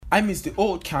I miss the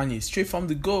old Kanye, straight from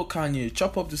the goal Kanye,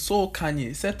 chop up the soul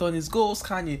Kanye, set on his goals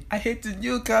Kanye. I hate the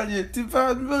new Kanye, the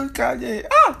bad Kanye.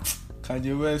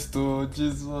 Kanye West, oh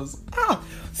Jesus.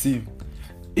 See,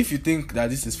 if you think that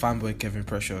this is fanboy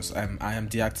Kevinprecious, I am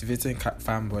deactivating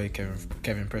fanboy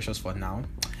Kevinprecious for now,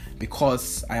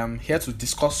 because I am here to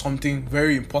discuss something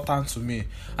very important to me,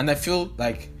 and I feel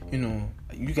like,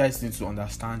 you guys need to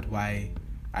understand why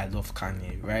I love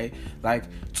Kanye, right? Like,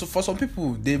 so for some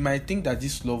people, they might think that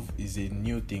this love is a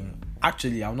new thing.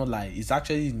 Actually, I'll not lie, it's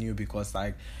actually new, because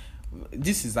like,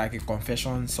 this is like a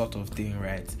confession sort of thing,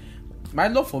 right? My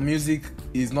love for music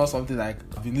is not something like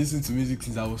I've been listening to music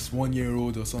since I was 1 year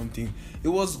old or something. It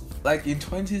was like in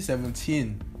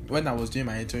 2017 when I was doing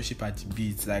my internship at the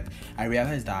Beats, like I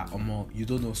realized that you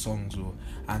don't know songs,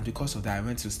 and because of that I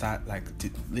went to start like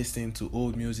listening to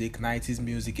old music, 90s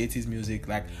music, 80s music.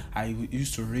 Like I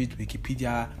used to read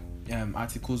Wikipedia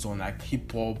articles on like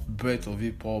hip hop, birth of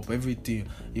hip hop, everything.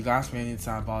 You can ask me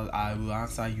anything about, I will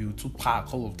answer you.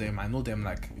 Tupac, all of them, I know them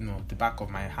like the back of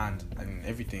my hand and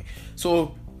everything.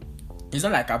 So it's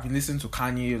not like I've been listening to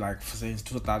Kanye like since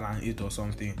 2008 or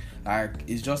something. Like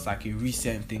it's just like a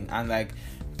recent thing. And like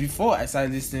before I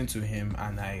started listening to him,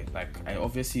 and I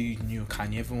obviously knew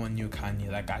Kanye, everyone knew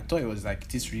Kanye. Like I thought he was like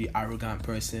this really arrogant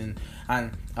person,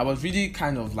 and I was really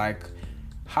kind of like,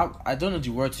 I don't know the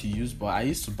word to use, but I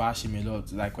used to bash him a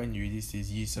lot, like when he released his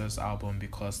Jesus album,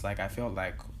 because like I felt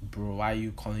like, bro, why are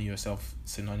you calling yourself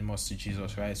synonymous to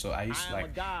Jesus, right? So I used to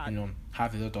like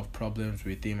have a lot of problems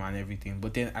with him and everything.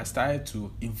 But then I started to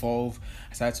evolve,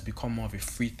 I started to become more of a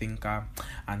free thinker,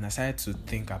 and I started to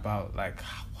think about like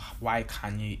why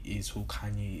Kanye is who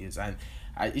Kanye is, and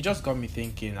it just got me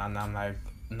thinking, and I'm like,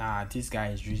 nah, this guy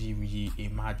is really, really a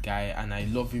mad guy, and I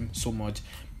love him so much.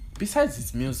 Besides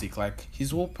his music, like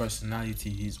his whole personality,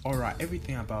 his aura,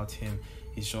 everything about him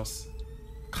is just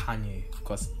Kanye.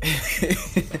 Because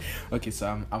okay,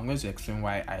 so I'm going to explain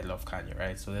why I love Kanye,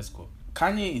 right? So let's go.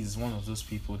 Kanye is one of those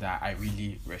people that I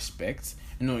really respect.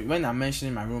 When I'm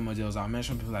mentioning my role models, I'll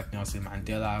mention people like Nelson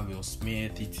Mandela, Will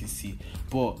Smith, etc.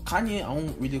 But Kanye, I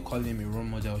won't really call him a role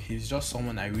model. He's just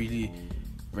someone I really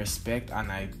respect,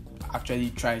 and I actually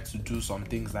try to do some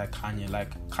things like Kanye. Like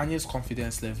Kanye's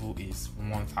confidence level is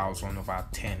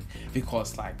 1000/10,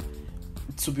 because like,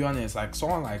 to be honest, like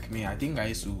someone like me, I think I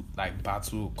used to like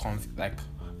battle like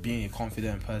being a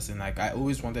confident person. Like I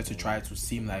always wanted to try to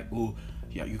seem like, oh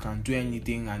yeah, you can do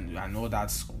anything, and I know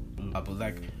that's, but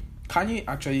like Kanye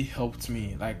actually helped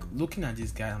me. Like looking at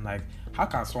this guy, I'm like, how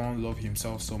can someone love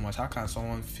himself so much? How can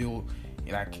someone feel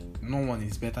like no one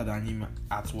is better than him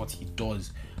at what he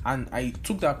does? And I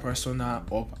took that persona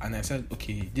up, and I said,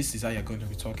 okay, this is how you're going to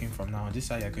be talking from now on. This is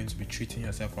how you're going to be treating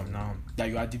yourself from now on. That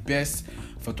you are the best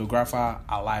photographer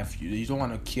alive. You don't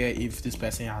want to care if this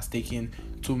person has taken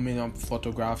 2 million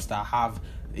photographs that have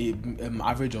an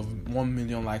average of 1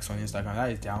 million likes on Instagram.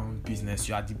 That is their own business.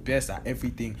 You are the best at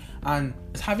everything. And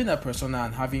having that persona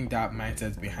and having that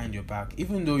mindset behind your back,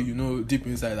 even though you know deep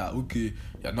inside that, okay,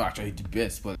 you're not actually the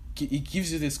best, but it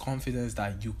gives you this confidence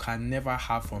that you can never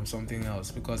have from something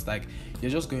else, because like you're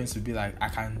just going to be like, I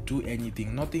can do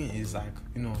anything. Nothing is like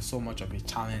so much of a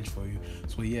challenge for you.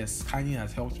 So yes, Kanye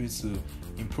has helped me to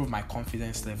improve my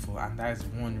confidence level, and that is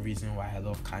one reason why I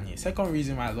love Kanye. Second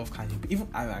reason why I love Kanye, even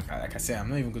like I said, I'm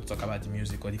not even going to talk about the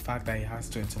music or the fact that he has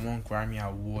 21 Grammy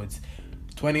Awards.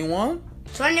 21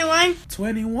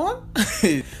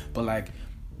 But like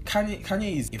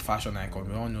Kanye is a fashion icon,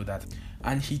 we all know that.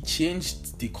 And he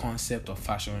changed the concept of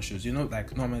fashion shows.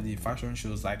 Like normally fashion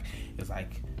shows, like it's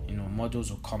like models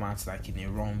will come out like in a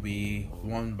runway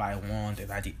one by one,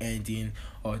 and at the ending,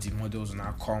 or the models will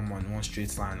now come on one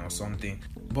straight line or something.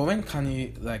 But when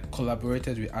Kanye like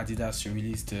collaborated with Adidas to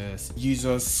release the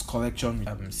Jesus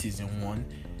collection season 1,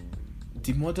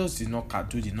 the models did not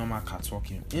do the normal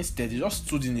catwalking. Instead, they just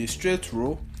stood in a straight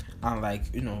row and like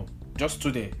just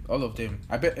stood there, all of them.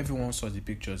 I bet everyone saw the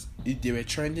pictures. They were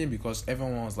trending because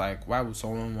everyone was like, why would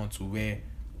someone want to wear,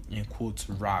 in quotes,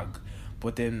 rag?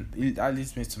 But then that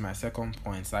leads me to my second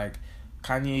point. Like,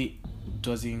 Kanye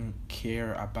doesn't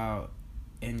care about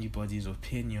anybody's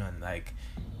opinion. Like,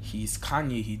 he's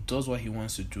Kanye. He does what he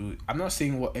wants to do. I'm not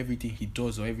saying everything he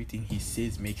does or everything he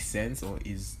says makes sense or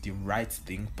is the right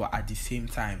thing, but at the same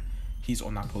time, he's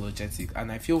unapologetic.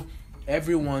 And I feel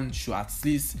everyone should at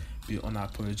least be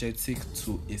unapologetic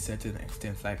to a certain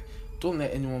extent. Like, don't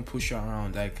let anyone push you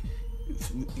around. Like,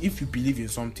 if you believe in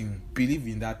something, believe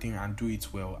in that thing and do it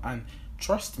well. And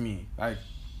trust me, like,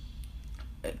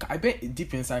 I bet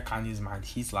deep inside Kanye's mind,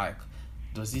 he's like,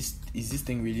 is this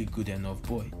thing really good enough?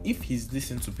 Boy, if he's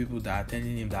listening to people that are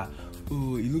telling him that,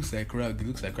 oh, it looks like rag,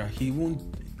 he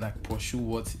won't like pursue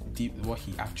what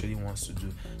he actually wants to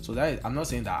do. So that is, I'm not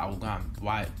saying that I will go and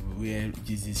wear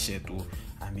Yeezy shirt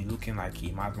and be looking like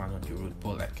a madman on the road,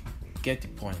 but like get the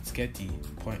point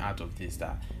out of this,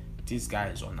 that this guy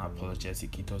is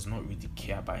unapologetic. He does not really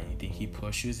care about anything. He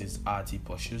pursues his art. He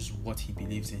pursues what he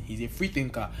believes in. He's a free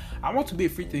thinker. I want to be a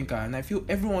free thinker, and I feel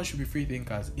everyone should be free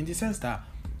thinkers, in the sense that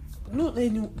don't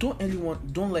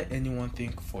let anyone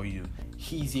think for you.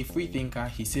 He's a free thinker.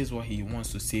 He says what he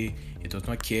wants to say. He does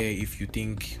not care if you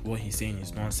think what he's saying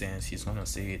is nonsense. He's gonna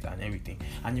say it and everything.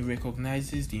 And he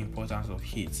recognizes the importance of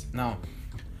hits. Now,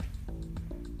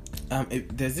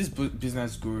 there's this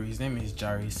business guru. His name is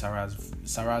Jerry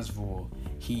Sarasvo.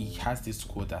 He has this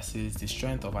quote that says, "The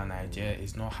strength of an idea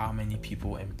is not how many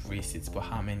people embrace it, but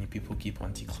how many people keep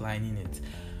on declining it."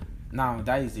 Now,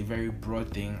 that is a very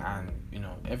broad thing, and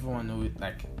everyone know it.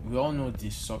 Like, we all know the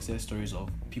success stories of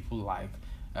people like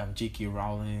J.K.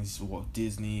 Rowling's, Walt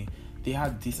Disney. They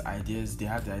had these ideas. They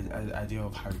had the idea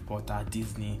of Harry Potter,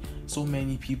 Disney. So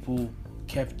many people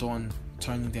kept on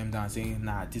turning them down, saying,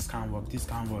 "Nah, this can't work,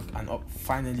 and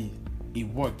finally it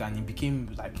worked, and it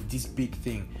became like this big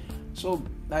thing. So,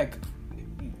 like,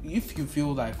 if you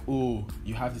feel like, oh,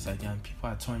 you have this idea and people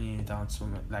are turning it down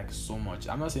so much,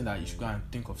 I'm not saying that you should go and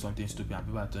think of something stupid and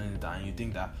people are turning it down and you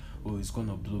think that, oh, it's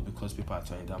gonna blow because people are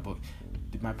turning it down. But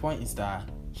my point is that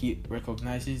he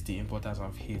recognizes the importance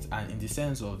of hits, and in the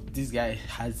sense of, this guy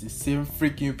has the same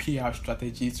freaking PR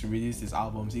strategy to release his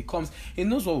albums. He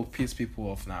knows what will piss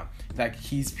people off now. Like,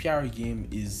 his PR game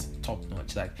is top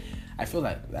notch. Like, I feel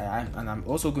like, I'm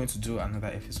also going to do another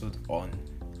episode on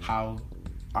how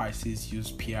artists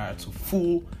use PR to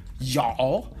fool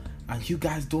y'all, and you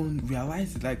guys don't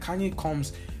realize it. Like, Kanye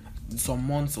comes some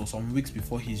months or some weeks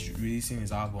before he's releasing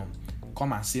his album,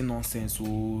 come and say nonsense,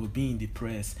 or be in the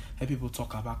press, let people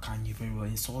talk about Kanye very well,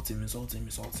 insult him.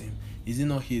 Is it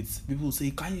not hits? People will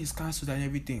say Kanye is cancelled and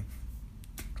everything.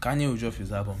 Kanye will drop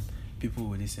his album, people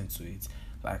will listen to it.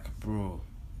 Like, bro,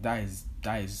 that is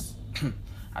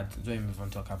I don't even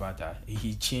talk about that.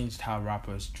 He changed how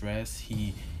rappers dress.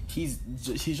 He's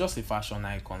just a fashion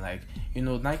icon. Like,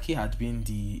 Nike had been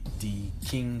the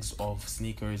kings of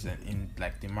sneakers in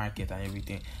like the market and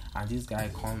everything, and this guy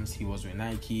comes, he was with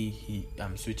Nike, he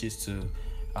switches to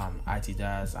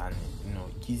Adidas, and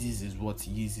Yeezys is what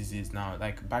Yeezys is now.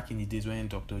 Like, back in the days when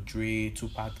Dr. Dre,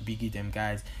 Tupac, Biggie, them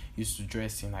guys used to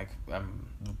dress in like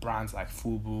brands like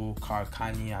Fubu,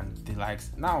 Kanye and the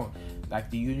likes. Now, like,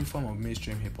 the uniform of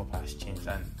mainstream hip hop has changed,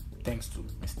 and thanks to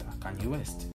Mr. Kanye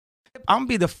West. I'm gonna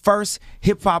be the first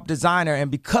hip hop designer,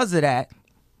 and because of that,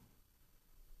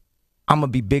 I'm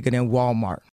gonna be bigger than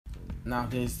Walmart. Now,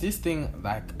 there's this thing,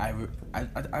 like, I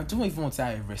don't even want to say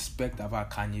I respect about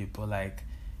Kanye, but like,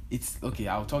 it's okay.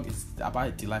 It's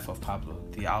about The Life of Pablo,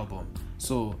 the album.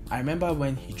 So I remember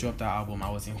when he dropped that album, I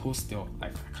was in hostel.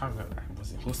 Like, I can't remember. I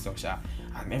was in hostel,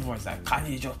 and everyone's like,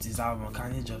 Kanye dropped his album,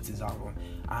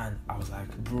 and I was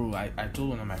like, bro, I told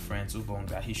one of my friends, Ubong,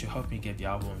 that he should help me get the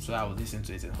album, so I would listen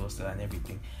to it in hostel and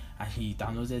everything. And he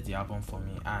downloaded the album for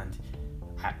me, and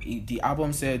the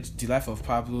album said The Life of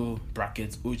Pablo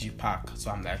brackets OG Pack.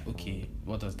 So I'm like, okay,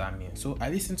 what does that mean? So I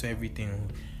listened to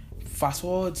everything. Fast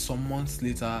forward some months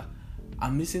later,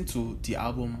 I'm listening to the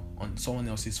album on someone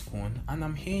else's phone, and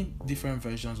I'm hearing different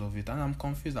versions of it, and I'm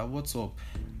confused at what's up.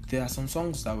 There are some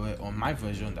songs that were on my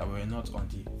version that were not on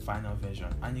the final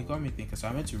version, and it got me thinking. So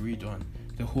I went to read on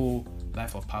the whole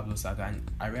Life of Pablo saga,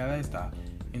 and I realized that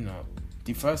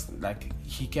the first, like,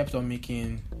 he kept on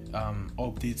making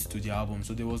updates to the album.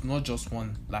 So there was not just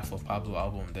one Life of Pablo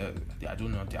album. I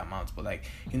don't know the amount, but like,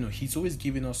 he's always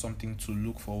giving us something to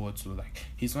look forward to. Like,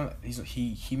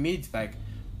 he made, like,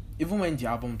 even when the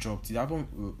album dropped, the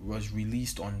album was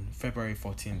released on February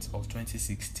 14th of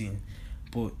 2016,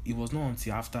 but it was not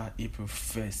until after April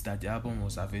 1st that the album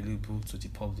was available to the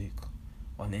public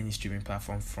on any streaming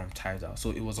platform from Tidal.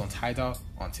 So it was on Tidal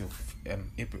until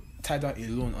Tidal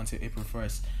alone until April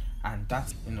 1st, and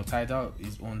that Tidal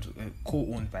is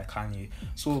co-owned by Kanye.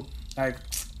 So, like,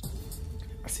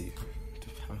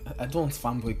 I don't want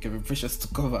fanboy Kevinprecious to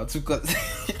come out because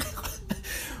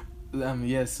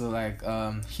so like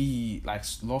he like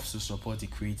loves to support the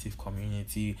creative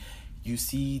community. You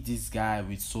see this guy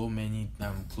with so many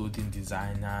clothing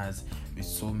designers, with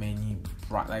so many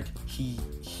like he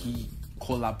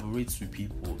collaborates with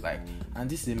people, like, and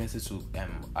this is a message to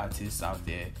artists out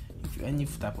there. If you're any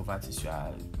type of artist, you are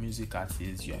a music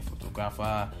artist, you are a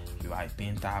photographer, you are a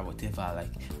painter, whatever, like,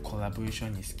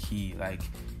 collaboration is key. Like,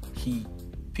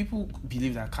 people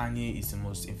believe that Kanye is the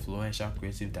most influential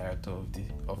creative director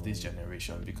of this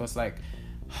generation, because, like,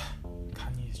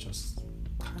 Kanye is just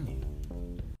Kanye.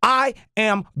 I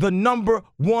am the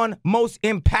 #1 most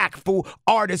impactful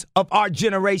artist of our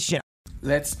generation.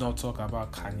 Let's not talk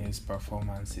about Kanye's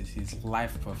performances, his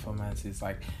live performances.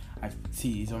 Like, I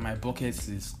see it's on my bucket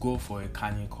list. Go for a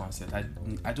Kanye concert. I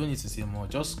don't need to say more.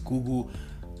 Just Google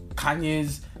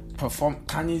Kanye's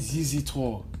Yeezy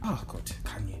tour. Oh God,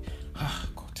 Kanye. Oh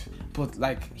God. But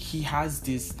like, he has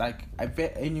this, like, I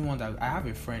bet anyone that I have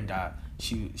a friend that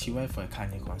she went for a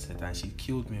Kanye concert and she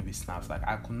killed me with snaps. Like,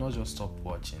 I could not just stop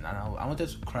watching, and I wanted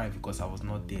to cry because I was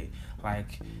not there.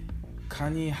 Like,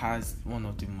 Kanye has one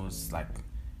of the most like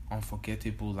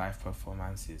unforgettable live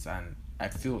performances, and I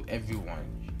feel everyone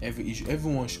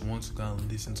should want to go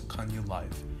and listen to Kanye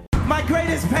live. My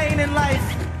greatest pain in life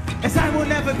is I will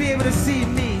never be able to see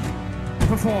me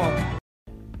perform.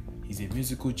 He's a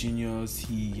musical genius.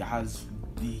 He has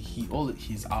all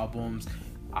his albums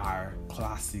are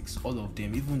classics, all of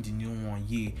them, even the new one,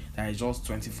 that is just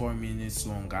 24 minutes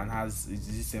long and has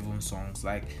 7 songs.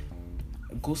 Like,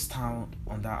 Ghost Town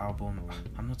on that album.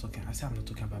 I'm not talking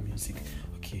about music.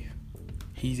 Okay.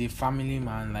 He's a family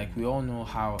man. Like, we all know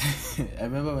how I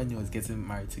remember when he was getting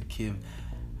married to Kim,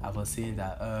 I was saying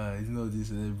that it's not these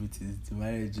celebrities, the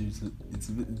marriage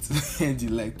it's end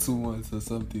in like 2 months or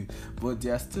something. But they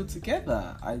are still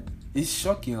together. It's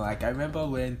shocking. Like, I remember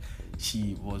when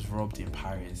she was robbed in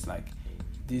Paris. Like,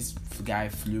 this guy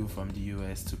flew from the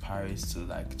US to Paris to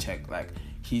like check. Like,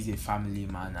 he's a family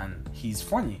man and he's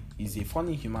funny. He's a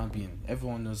funny human being.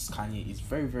 Everyone knows Kanye is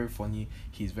very, very funny.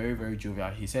 He's very, very jovial.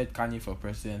 He said Kanye for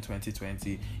president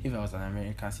 2020. If I was an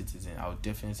American citizen, I would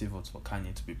definitely vote for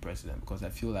Kanye to be president, because I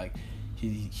feel like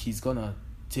he's gonna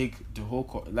take the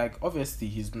whole like, obviously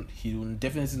he will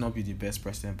definitely not be the best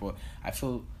president, but I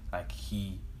feel like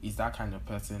he is that kind of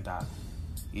person that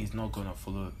is not gonna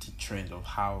follow the trend of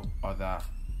how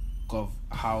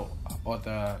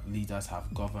other leaders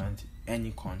have governed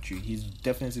any country. He's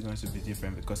definitely going to be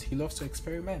different because he loves to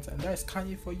experiment, and that's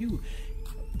Kanye for you.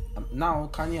 Now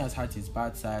Kanye has had his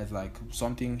bad sides, like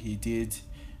something he did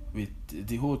with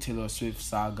the whole Taylor Swift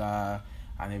saga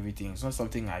and everything. It's not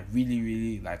something I really,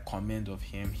 really like commend of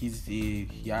him. He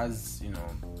has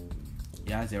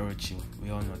zero chill. We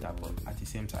all know that, but at the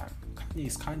same time, Kanye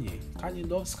is Kanye. Kanye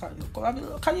loves Kanye. I mean,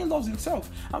 Kanye loves himself,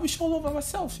 and we should love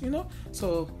ourselves,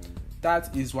 So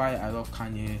that is why I love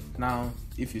Kanye. Now,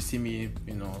 if you see me,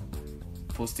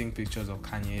 posting pictures of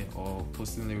Kanye or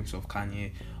posting lyrics of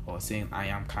Kanye or saying I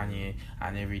am Kanye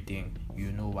and everything,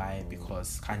 you know why?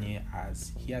 Because Kanye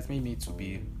has made me to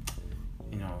be,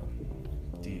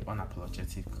 the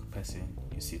unapologetic person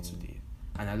you see today.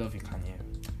 And I love you, Kanye.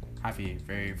 Have a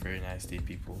very, very nice day,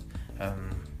 people.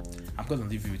 I'm gonna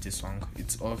leave you with this song.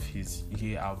 It's off his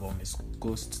Ye album. It's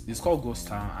called Ghost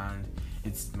Town, and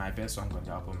it's my best song on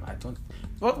the album.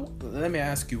 Let me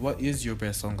ask you, what is your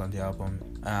best song on the album?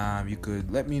 You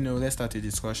could let me know. Let's start a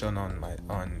discussion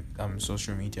on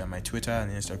social media. My Twitter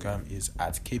and Instagram is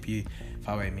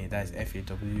 @KPFawemi. That's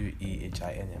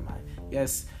FAWEHINMI.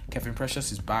 Yes,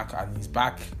 Kevinprecious is back, and he's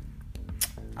back.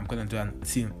 I'm gonna do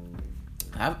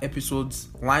I have episodes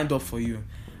lined up for you.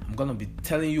 I'm gonna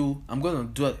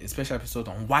do a special episode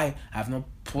on why I have not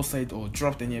posted or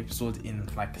dropped any episode in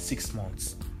like 6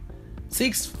 months.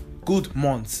 6 good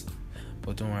months.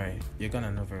 But don't worry, you're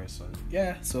gonna know very soon.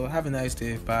 Yeah, so have a nice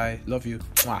day. Bye. Love you.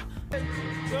 Mwah.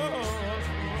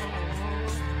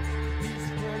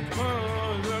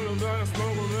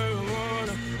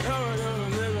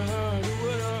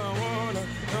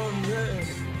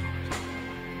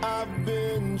 I've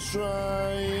been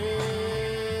trying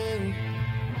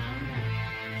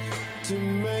to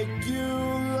make you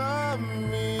love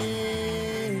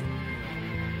me,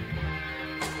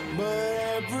 but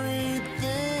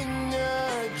everything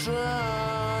I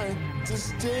try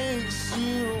just takes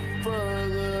you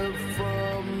further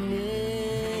from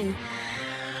me.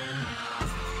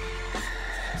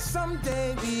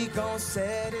 Someday we gon'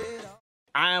 set it up.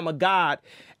 I am a god.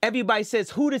 Everybody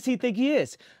says, who does he think he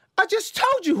is? I just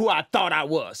told you who I thought I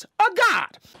was. A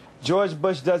god. George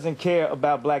Bush doesn't care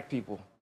about black people.